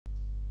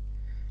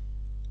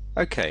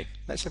Okay,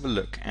 let's have a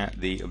look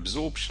at the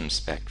absorption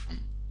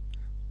spectrum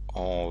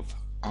of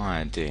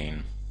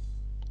iodine.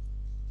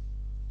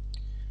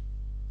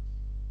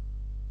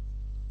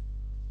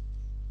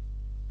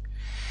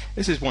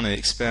 This is one of the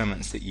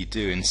experiments that you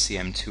do in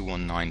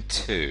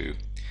CM2192.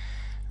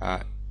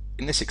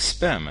 In this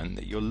experiment,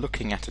 that you're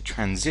looking at a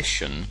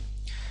transition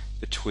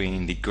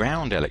between the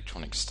ground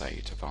electronic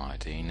state of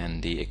iodine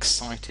and the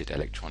excited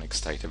electronic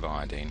state of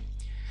iodine.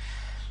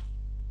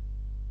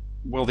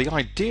 Well, the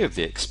idea of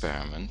the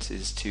experiment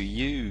is to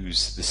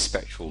use the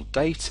spectral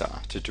data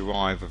to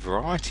derive a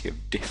variety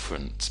of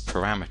different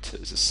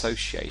parameters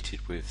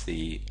associated with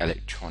the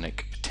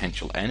electronic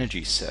potential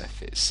energy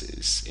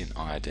surfaces in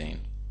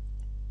iodine.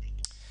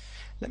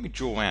 Let me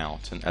draw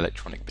out an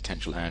electronic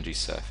potential energy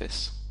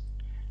surface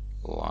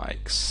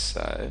like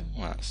so.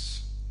 Well, that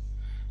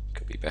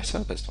could be better,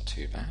 but it's not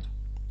too bad.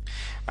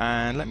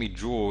 And let me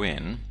draw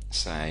in,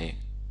 say,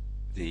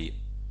 the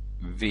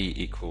V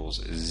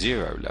equals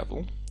 0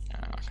 level.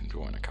 I can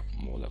draw in a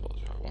couple more levels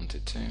if I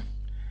wanted to,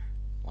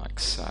 like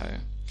so.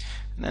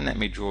 And then let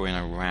me draw in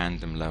a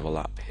random level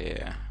up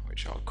here,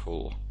 which I'll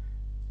call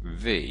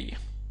V.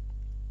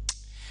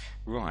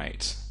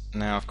 Right,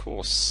 now of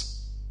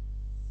course,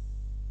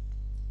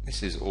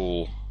 this is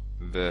all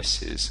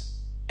versus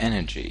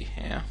energy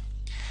here.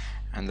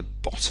 And the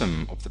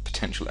bottom of the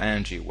potential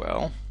energy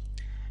well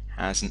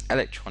has an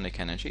electronic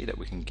energy that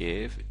we can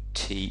give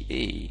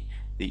TE.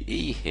 The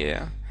E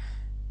here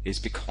is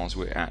because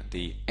we're at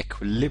the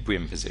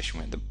equilibrium position,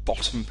 we're at the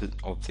bottom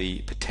of the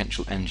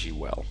potential energy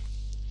well.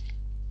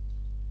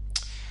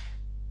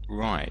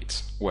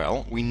 Right,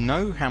 well, we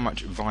know how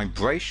much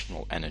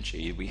vibrational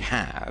energy we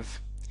have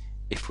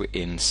if we're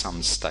in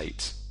some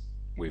state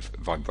with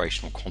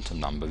vibrational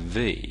quantum number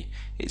V.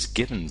 It's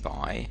given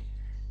by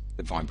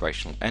the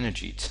vibrational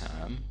energy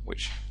term,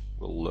 which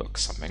will look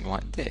something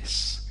like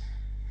this.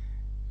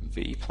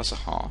 V plus a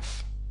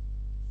half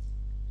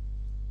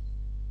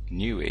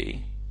nu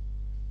E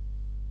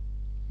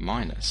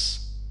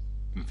minus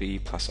V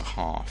plus a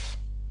half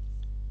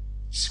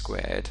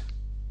squared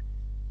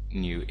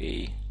nu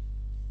E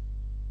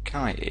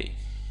chi E.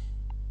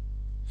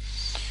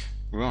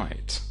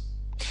 Right.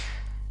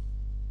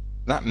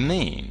 That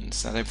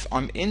means that if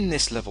I'm in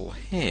this level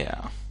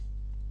here,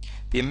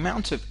 the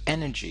amount of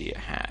energy it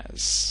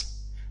has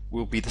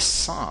will be the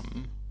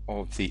sum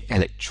of the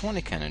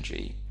electronic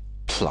energy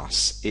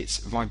plus its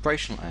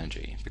vibrational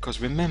energy,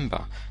 because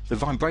remember, the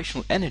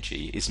vibrational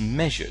energy is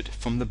measured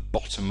from the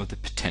bottom of the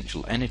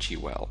potential energy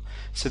well.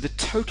 So the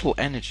total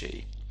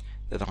energy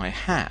that I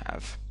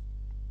have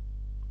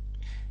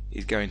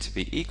is going to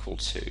be equal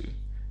to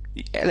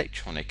the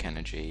electronic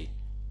energy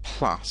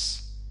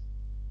plus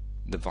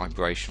the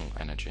vibrational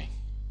energy.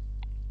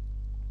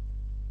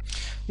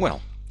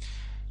 Well,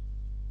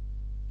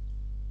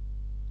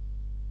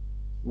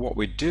 what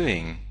we're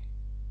doing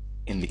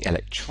in the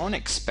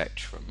electronic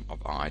spectrum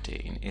of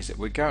iodine is that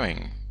we're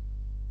going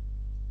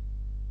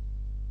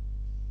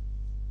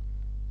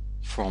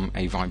from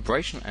a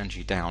vibrational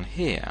energy down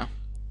here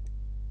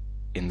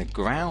in the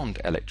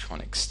ground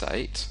electronic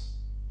state.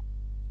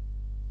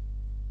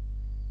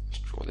 Let's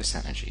draw this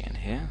energy in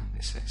here.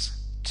 This is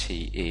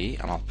TE,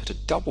 and I'll put a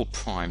double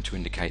prime to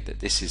indicate that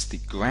this is the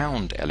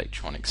ground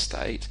electronic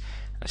state,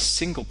 a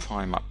single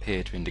prime up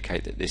here to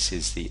indicate that this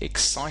is the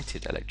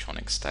excited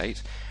electronic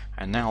state,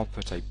 and now I'll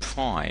put a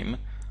prime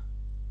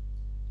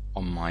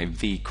on my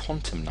V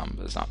quantum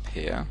numbers up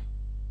here.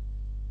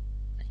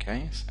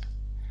 Okay, so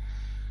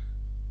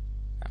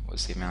that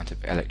was the amount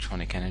of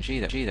electronic energy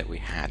that we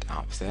had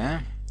up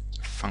there.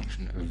 A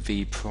function of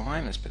V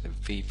prime. Let's put the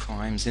V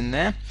primes in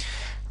there.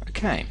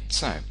 Okay,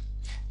 so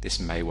this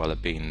may well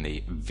have been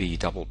the V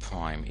double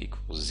prime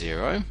equals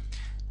 0,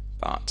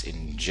 but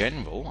in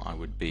general I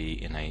would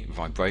be in a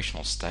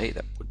vibrational state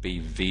that would be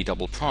V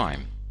double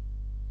prime.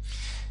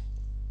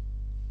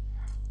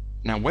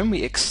 Now when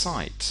we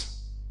excite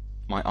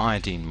my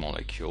iodine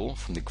molecule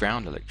from the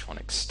ground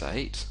electronic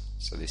state,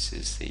 so this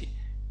is the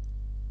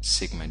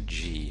sigma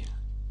G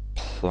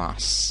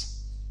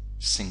plus,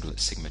 singlet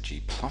sigma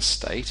G plus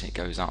state, and it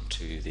goes up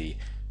to the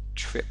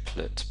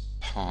triplet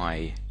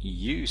pi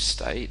U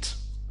state,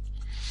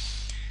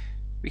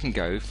 we can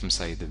go from,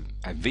 say,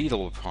 a V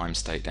double prime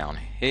state down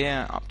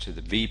here up to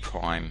the V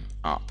prime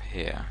up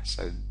here.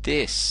 So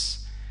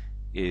this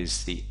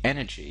is the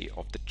energy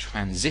of the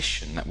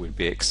transition that would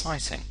be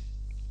exciting.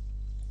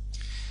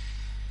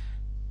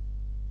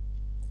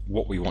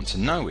 What we want to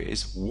know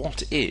is,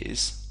 what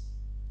is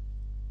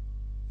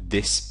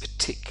this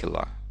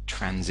particular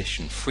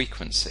transition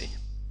frequency?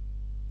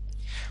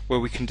 Well,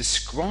 we can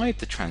describe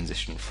the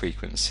transition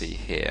frequency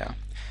here,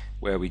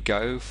 where we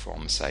go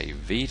from, say,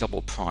 V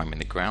double prime in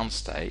the ground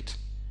state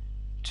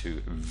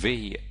to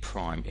V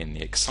prime in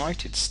the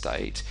excited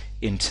state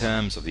in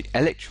terms of the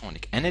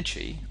electronic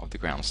energy of the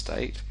ground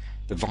state,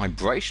 the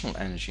vibrational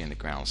energy in the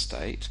ground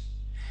state,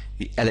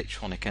 the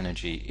electronic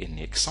energy in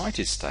the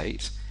excited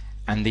state,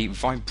 and the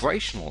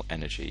vibrational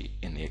energy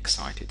in the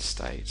excited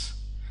state.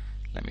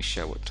 Let me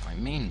show what I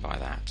mean by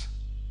that.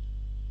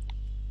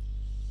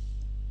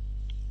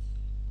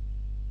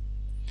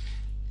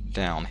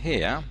 down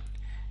here,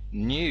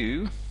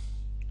 nu,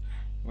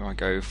 where I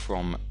go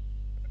from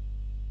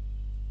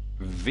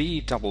v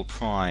double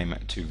prime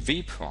to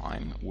v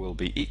prime, will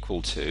be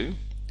equal to,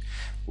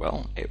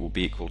 well, it will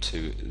be equal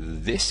to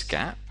this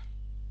gap,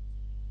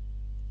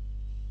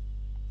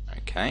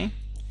 okay,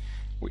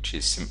 which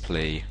is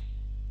simply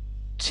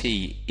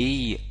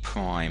Te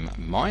prime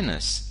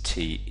minus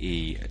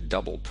Te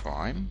double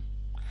prime.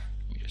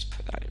 Let me just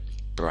put that in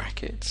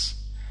brackets,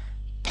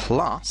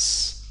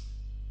 plus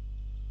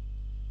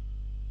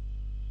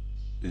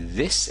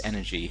this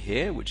energy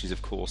here, which is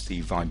of course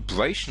the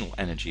vibrational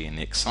energy in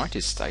the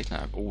excited state.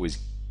 Now I've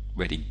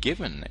already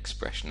given an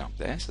expression up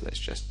there, so let's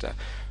just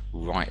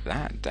write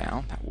that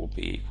down. That will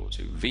be equal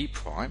to V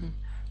prime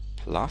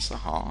plus a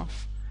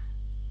half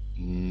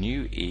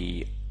nu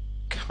E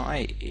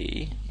chi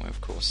E, where of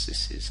course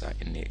this is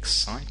in the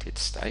excited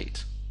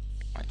state,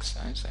 like so.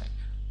 So,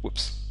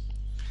 whoops.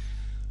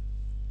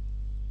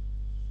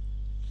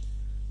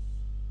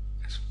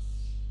 Let's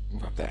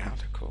rub that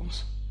out, of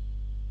course.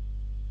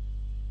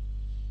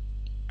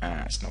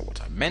 That's not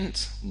what I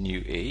meant. Nu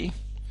E,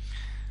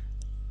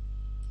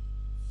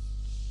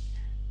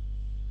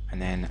 and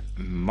then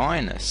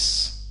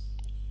minus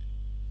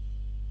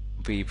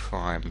V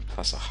prime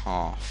plus a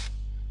half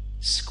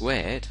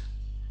squared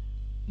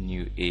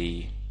nu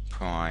E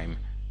prime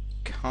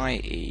chi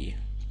E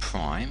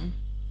prime,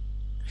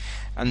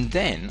 and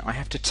then I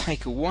have to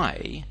take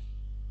away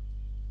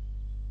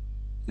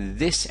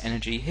this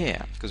energy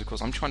here, because of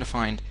course I'm trying to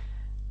find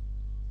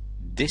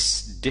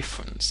this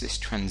difference, this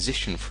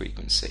transition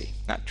frequency.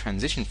 That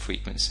transition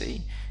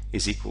frequency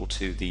is equal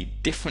to the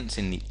difference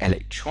in the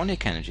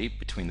electronic energy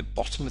between the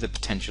bottom of the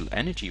potential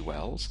energy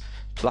wells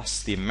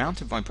plus the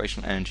amount of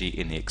vibrational energy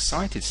in the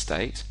excited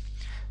state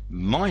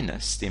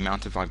minus the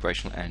amount of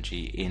vibrational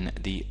energy in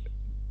the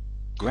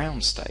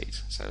ground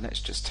state. So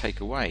let's just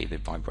take away the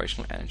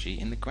vibrational energy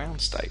in the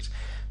ground state.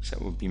 So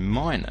it will be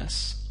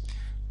minus,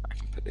 I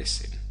can put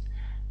this in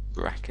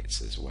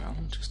brackets as well,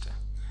 just to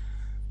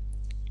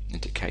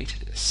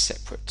indicate a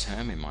separate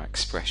term in my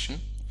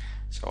expression.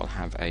 So I'll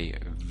have a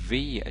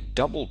V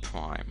double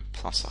prime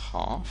plus a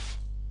half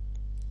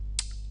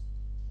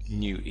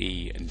nu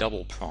E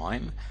double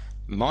prime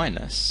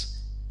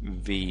minus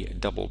V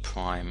double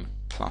prime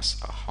plus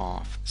a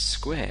half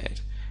squared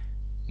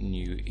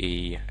nu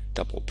E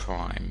double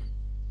prime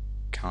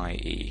chi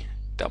E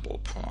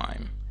double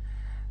prime,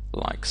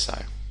 like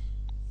so.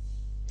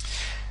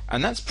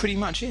 And that's pretty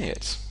much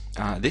it.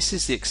 This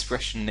is the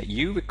expression that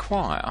you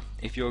require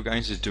if you're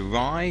going to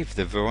derive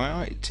the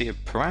variety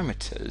of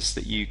parameters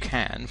that you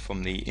can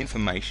from the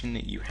information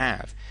that you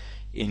have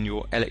in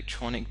your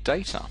electronic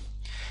data.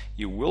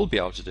 You will be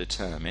able to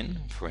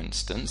determine, for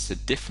instance, the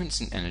difference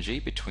in energy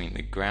between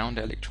the ground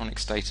electronic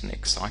state and the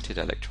excited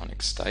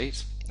electronic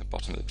state, the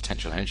bottom of the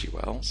potential energy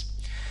wells.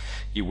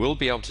 You will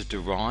be able to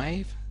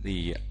derive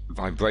the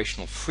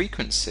vibrational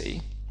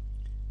frequency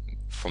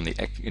from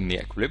in the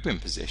equilibrium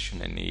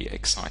position in the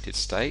excited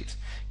state.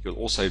 You'll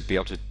also be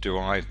able to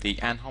derive the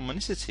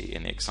anharmonicity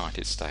in the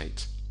excited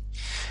state.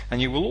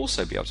 And you will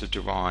also be able to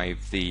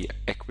derive the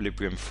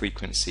equilibrium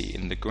frequency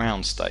in the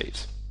ground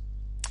state.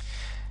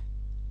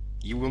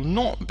 You will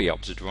not be able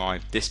to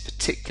derive this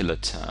particular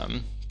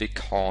term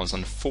because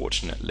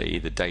unfortunately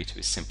the data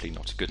is simply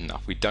not good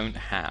enough. We don't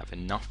have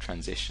enough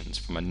transitions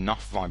from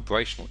enough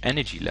vibrational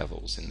energy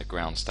levels in the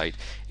ground state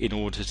in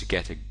order to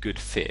get a good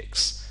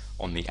fix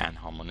on the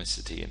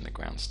anharmonicity in the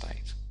ground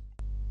state.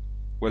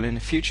 Well, in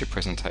a future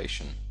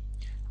presentation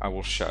I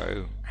will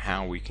show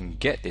how we can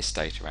get this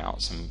data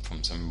out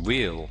from some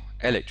real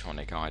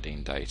electronic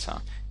iodine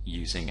data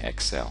using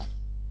Excel.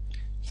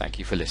 Thank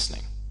you for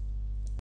listening.